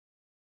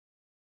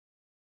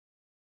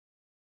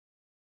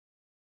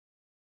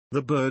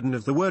The burden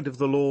of the word of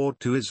the Lord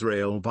to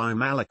Israel by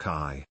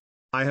Malachi.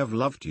 I have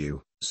loved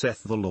you,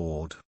 saith the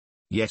Lord.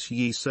 Yet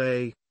ye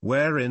say,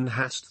 Wherein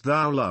hast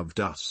thou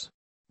loved us?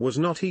 Was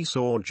not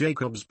Esau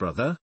Jacob's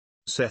brother?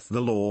 Saith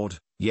the Lord,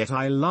 Yet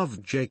I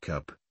loved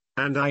Jacob,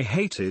 and I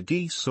hated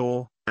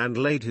Esau, and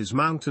laid his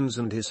mountains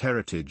and his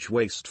heritage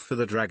waste for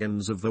the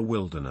dragons of the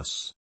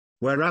wilderness.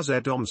 Whereas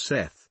Edom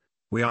saith,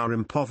 We are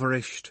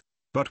impoverished,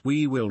 but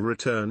we will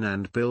return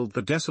and build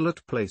the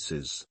desolate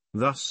places.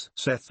 Thus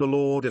saith the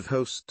Lord of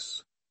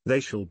hosts, They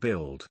shall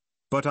build,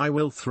 but I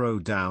will throw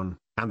down,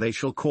 and they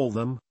shall call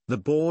them, the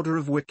border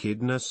of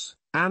wickedness,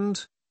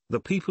 and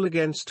the people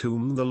against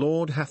whom the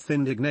Lord hath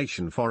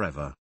indignation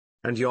forever.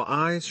 And your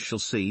eyes shall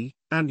see,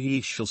 and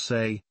ye shall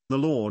say, The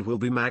Lord will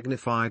be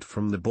magnified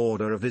from the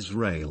border of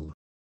Israel.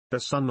 A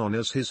son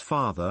honours his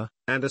father,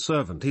 and a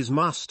servant his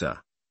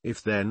master.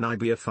 If then I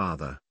be a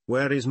father,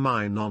 where is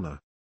mine honour?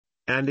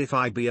 And if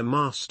I be a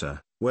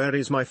master, where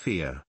is my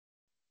fear?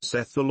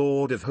 Saith the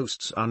Lord of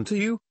hosts unto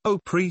you, O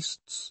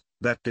priests,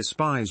 that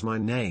despise my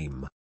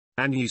name.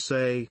 And ye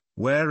say,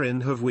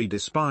 Wherein have we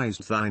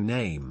despised thy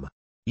name?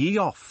 Ye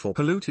offer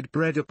polluted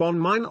bread upon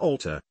mine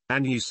altar,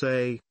 and ye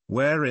say,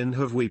 Wherein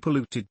have we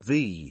polluted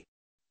thee?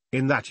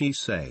 In that ye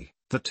say,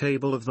 The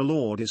table of the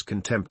Lord is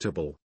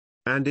contemptible.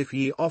 And if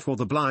ye offer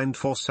the blind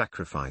for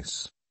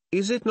sacrifice,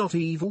 is it not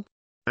evil?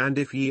 And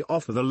if ye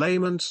offer the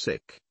lame and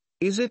sick,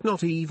 is it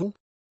not evil?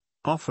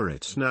 Offer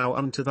it now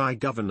unto thy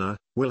governor.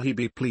 Will he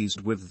be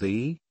pleased with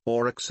thee,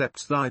 or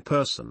accept thy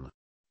person?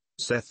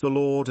 Saith the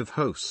Lord of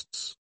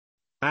hosts.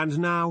 And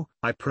now,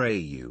 I pray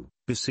you,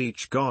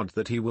 beseech God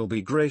that he will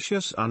be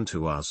gracious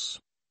unto us.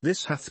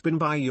 This hath been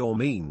by your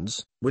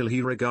means. Will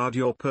he regard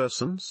your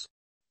persons?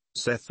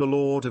 Saith the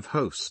Lord of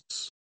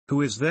hosts,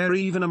 Who is there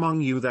even among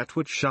you that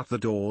would shut the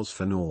doors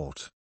for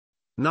naught?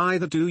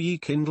 Neither do ye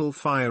kindle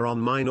fire on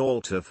mine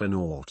altar for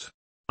naught.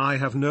 I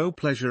have no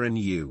pleasure in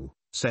you,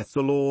 saith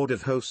the Lord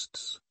of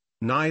hosts,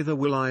 neither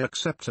will I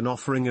accept an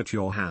offering at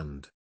your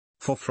hand.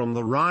 For from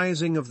the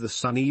rising of the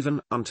sun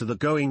even unto the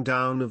going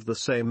down of the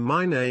same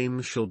my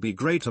name shall be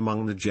great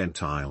among the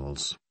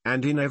Gentiles,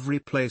 and in every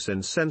place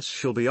incense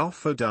shall be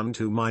offered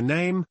unto my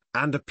name,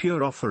 and a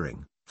pure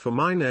offering, for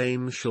my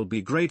name shall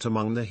be great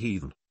among the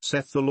heathen,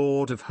 saith the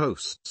Lord of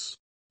hosts.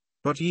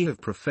 But ye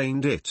have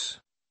profaned it,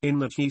 in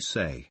that ye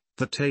say,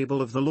 The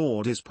table of the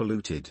Lord is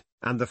polluted,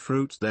 and the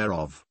fruit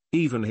thereof,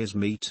 even his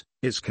meat,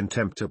 is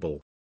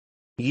contemptible.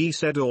 Ye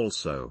said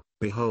also,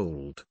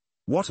 Behold,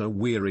 what a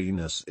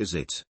weariness is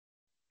it!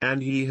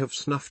 And ye have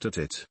snuffed at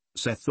it,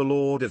 saith the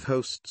Lord of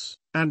hosts,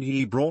 and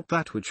ye brought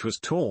that which was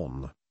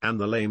torn, and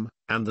the lame,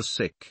 and the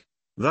sick.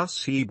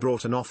 Thus ye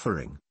brought an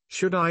offering.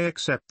 Should I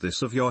accept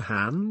this of your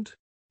hand?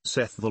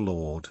 Saith the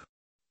Lord.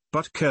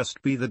 But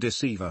cursed be the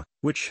deceiver,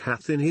 which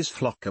hath in his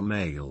flock a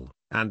male,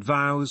 and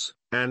vows,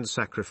 and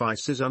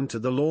sacrifices unto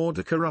the Lord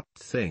a corrupt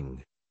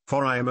thing.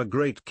 For I am a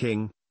great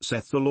king,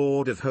 saith the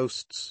Lord of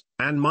hosts,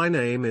 and my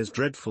name is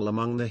dreadful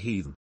among the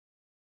heathen.